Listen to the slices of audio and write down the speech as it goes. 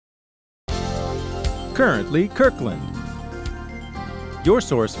Currently Kirkland, your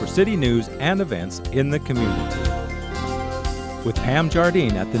source for city news and events in the community. With Pam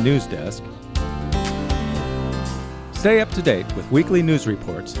Jardine at the news desk, stay up to date with weekly news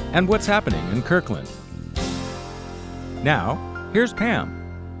reports and what's happening in Kirkland. Now, here's Pam.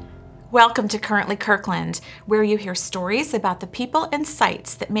 Welcome to Currently Kirkland, where you hear stories about the people and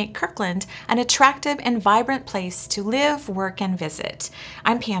sites that make Kirkland an attractive and vibrant place to live, work, and visit.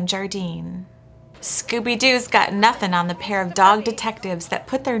 I'm Pam Jardine. Scooby-Doo's got nothing on the pair of dog detectives that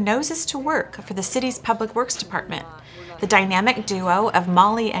put their noses to work for the city's Public Works Department. The dynamic duo of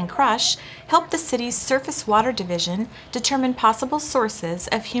Molly and Crush helped the city's Surface Water Division determine possible sources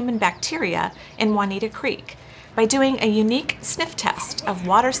of human bacteria in Juanita Creek by doing a unique sniff test of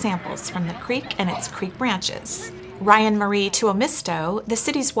water samples from the creek and its creek branches. Ryan Marie Tuomisto, the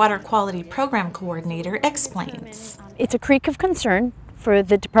city's water quality program coordinator, explains. It's a creek of concern for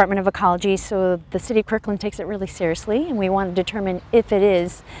the Department of Ecology, so the City of Kirkland takes it really seriously, and we want to determine if it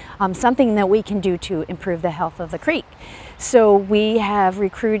is something that we can do to improve the health of the creek. So we have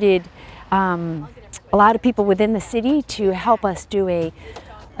recruited a lot of people within the city to help us do a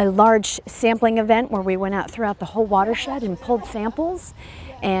large sampling event where we went out throughout the whole watershed and pulled samples,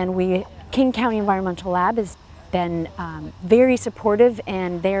 and King County Environmental Lab has been very supportive,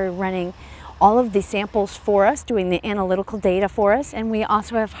 and they're running all of the samples for us, doing the analytical data for us, and we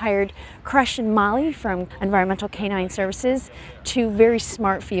also have hired Crush and Molly from Environmental Canine Services, two very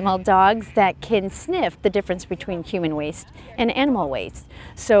smart female dogs that can sniff the difference between human waste and animal waste.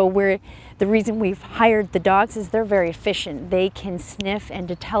 So the reason we've hired the dogs is they're very efficient. They can sniff and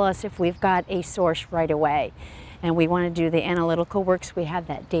to tell us if we've got a source right away. And we want to do the analytical work so we have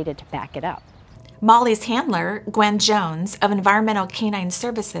that data to back it up. Molly's handler, Gwen Jones of Environmental Canine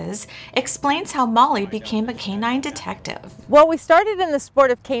Services, explains how Molly became a canine detective. Well, we started in the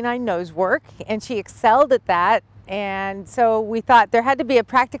sport of canine nose work, and she excelled at that. And so we thought there had to be a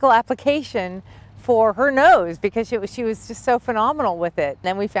practical application for her nose because she was just so phenomenal with it.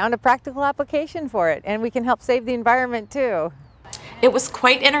 Then we found a practical application for it, and we can help save the environment too. It was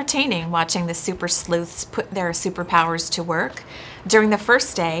quite entertaining watching the super sleuths put their superpowers to work. During the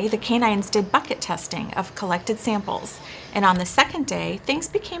first day, the canines did bucket testing of collected samples, and on the second day, things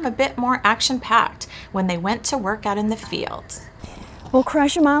became a bit more action-packed when they went to work out in the field. Well,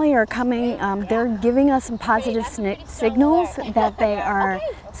 Crush and Molly are coming, they're giving us some positive signals that they are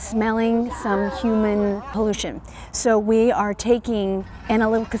smelling some human pollution. So we are taking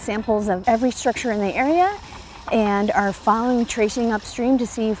analytical samples of every structure in the area and are tracing upstream to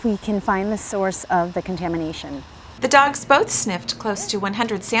see if we can find the source of the contamination. The dogs both sniffed close to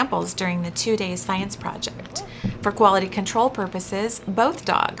 100 samples during the 2-day science project. For quality control purposes, both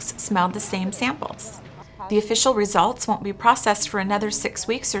dogs smelled the same samples. The official results won't be processed for another 6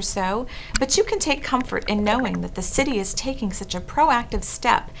 weeks or so, but you can take comfort in knowing that the city is taking such a proactive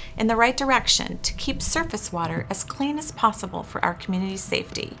step in the right direction to keep surface water as clean as possible for our community's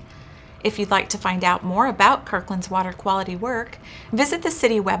safety. If you'd like to find out more about Kirkland's water quality work, visit the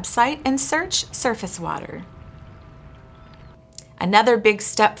city website and search surface water. Another big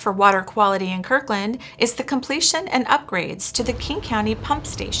step for water quality in Kirkland is the completion and upgrades to the King County Pump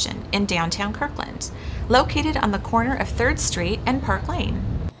Station in downtown Kirkland, located on the corner of 3rd Street and Park Lane.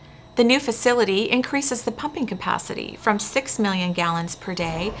 The new facility increases the pumping capacity from 6 million gallons per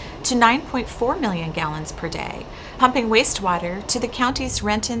day to 9.4 million gallons per day, pumping wastewater to the county's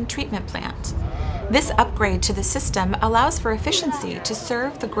Renton treatment plant. This upgrade to the system allows for efficiency to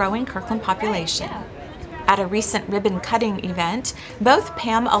serve the growing Kirkland population. At a recent ribbon-cutting event, both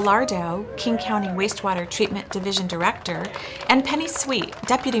Pam Alardo, King County Wastewater Treatment Division Director, and Penny Sweet,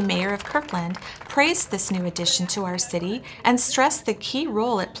 Deputy Mayor of Kirkland, praised this new addition to our city and stressed the key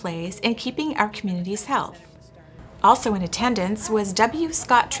role it plays in keeping our community's health. Also in attendance was W.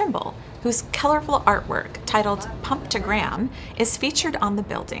 Scott Trimble, whose colorful artwork, titled Pumptogram, is featured on the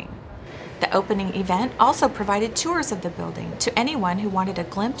building. The opening event also provided tours of the building to anyone who wanted a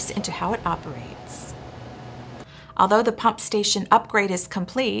glimpse into how it operates. Although the pump station upgrade is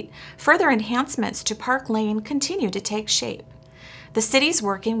complete, further enhancements to Park Lane continue to take shape. The city's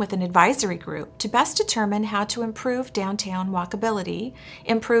working with an advisory group to best determine how to improve downtown walkability,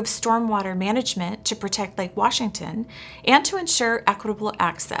 improve stormwater management to protect Lake Washington, and to ensure equitable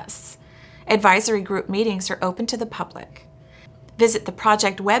access. Advisory group meetings are open to the public. Visit the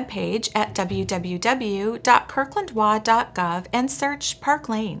project webpage at www.kirklandwa.gov and search Park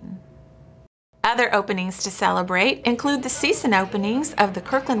Lane. Other openings to celebrate include the season openings of the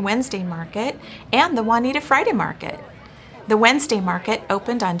Kirkland Wednesday Market and the Juanita Friday Market. The Wednesday Market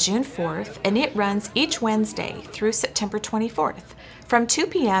opened on June 4th, and it runs each Wednesday through September 24th from 2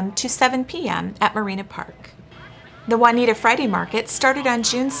 p.m. to 7 p.m. at Marina Park. The Juanita Friday Market started on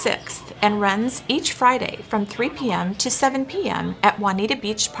June 6th and runs each Friday from 3 p.m. to 7 p.m. at Juanita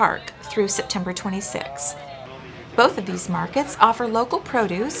Beach Park through September 26th. Both of these markets offer local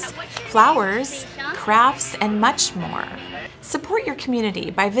produce, flowers, crafts, and much more. Support your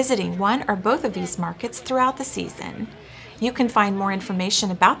community by visiting one or both of these markets throughout the season. You can find more information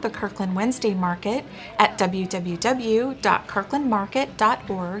about the Kirkland Wednesday Market at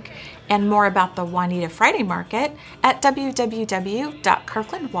www.kirklandmarket.org and more about the Juanita Friday Market at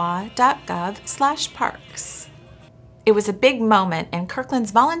www.kirklandwa.gov/parks. It was a big moment in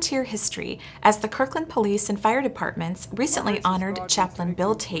Kirkland's volunteer history as the Kirkland Police and Fire Departments recently honored Chaplain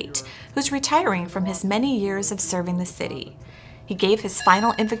Bill Tate, who's retiring from his many years of serving the city. He gave his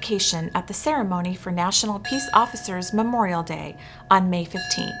final invocation at the ceremony for National Peace Officers Memorial Day on May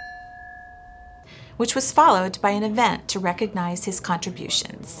 15, which was followed by an event to recognize his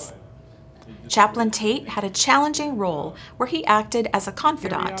contributions. Chaplain Tate had a challenging role where he acted as a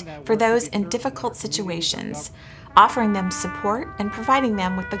confidant for those in difficult situations, offering them support and providing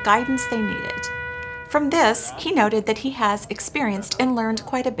them with the guidance they needed. From this, he noted that he has experienced and learned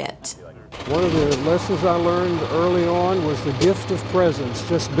quite a bit. One of the lessons I learned early on was the gift of presence,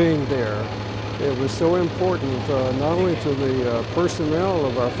 just being there. It was so important not only to the personnel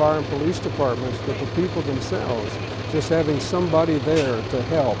of our fire and police departments, but the people themselves, just having somebody there to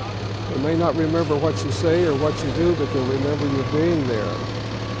help. They may not remember what you say or what you do, but they'll remember you being there.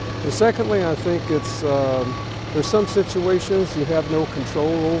 And secondly, I think there's some situations you have no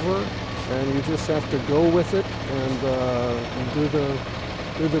control over, and you just have to go with it and do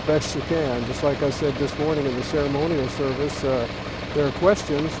the best you can. Just like I said this morning in the ceremonial service, there are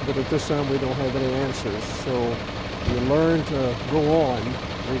questions, but at this time we don't have any answers. So you learn to go on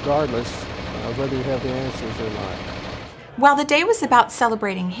regardless of whether you have the answers or not. While the day was about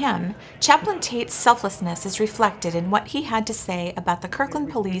celebrating him, Chaplain Tate's selflessness is reflected in what he had to say about the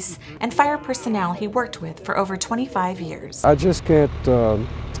Kirkland police and fire personnel he worked with for over 25 years. I just can't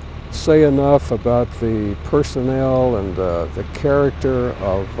say enough about the personnel and the character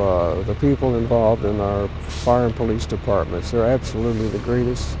of the people involved in our fire and police departments. They're absolutely the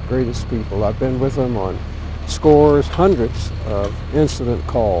greatest people. I've been with them on scores, hundreds of incident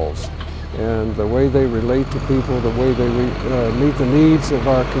calls. And the way they relate to people, the way they meet the needs of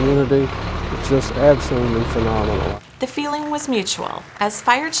our community, it's just absolutely phenomenal. The feeling was mutual, as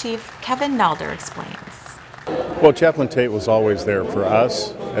Fire Chief Kevin Nalder explains. Well, Chaplain Tate was always there for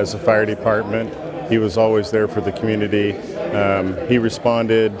us as a fire department. He was always there for the community. He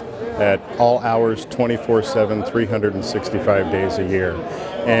responded at all hours, 24/7, 365 days a year.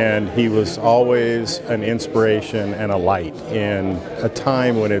 And he was always an inspiration and a light in a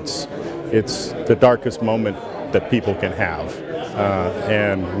time when it's the darkest moment that people can have.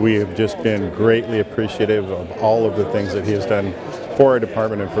 And we have just been greatly appreciative of all of the things that he has done for our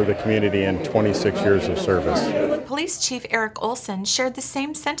department and for the community in 26 years of service. Police Chief Eric Olson shared the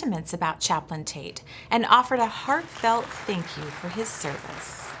same sentiments about Chaplain Tate and offered a heartfelt thank you for his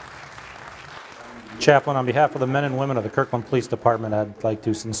service. Chaplain, on behalf of the men and women of the Kirkland Police Department, I'd like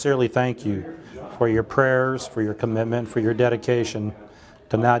to sincerely thank you for your prayers, for your commitment, for your dedication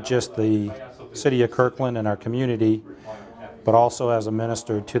to not just the city of Kirkland and our community, but also as a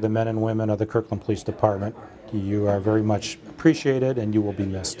minister to the men and women of the Kirkland Police Department. You are very much appreciated and you will be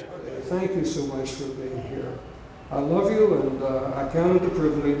missed. Thank you so much for being here. I love you, and I count it a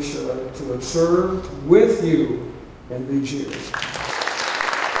privilege to have served with you in these years.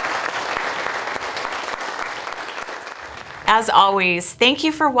 As always, thank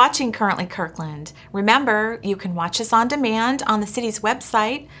you for watching Currently Kirkland. Remember, you can watch us on demand on the city's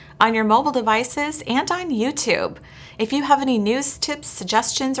website, on your mobile devices, and on YouTube. If you have any news, tips,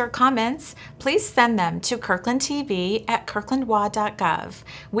 suggestions, or comments, please send them to kirklandtv@kirklandwa.gov.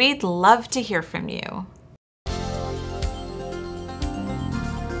 We'd love to hear from you.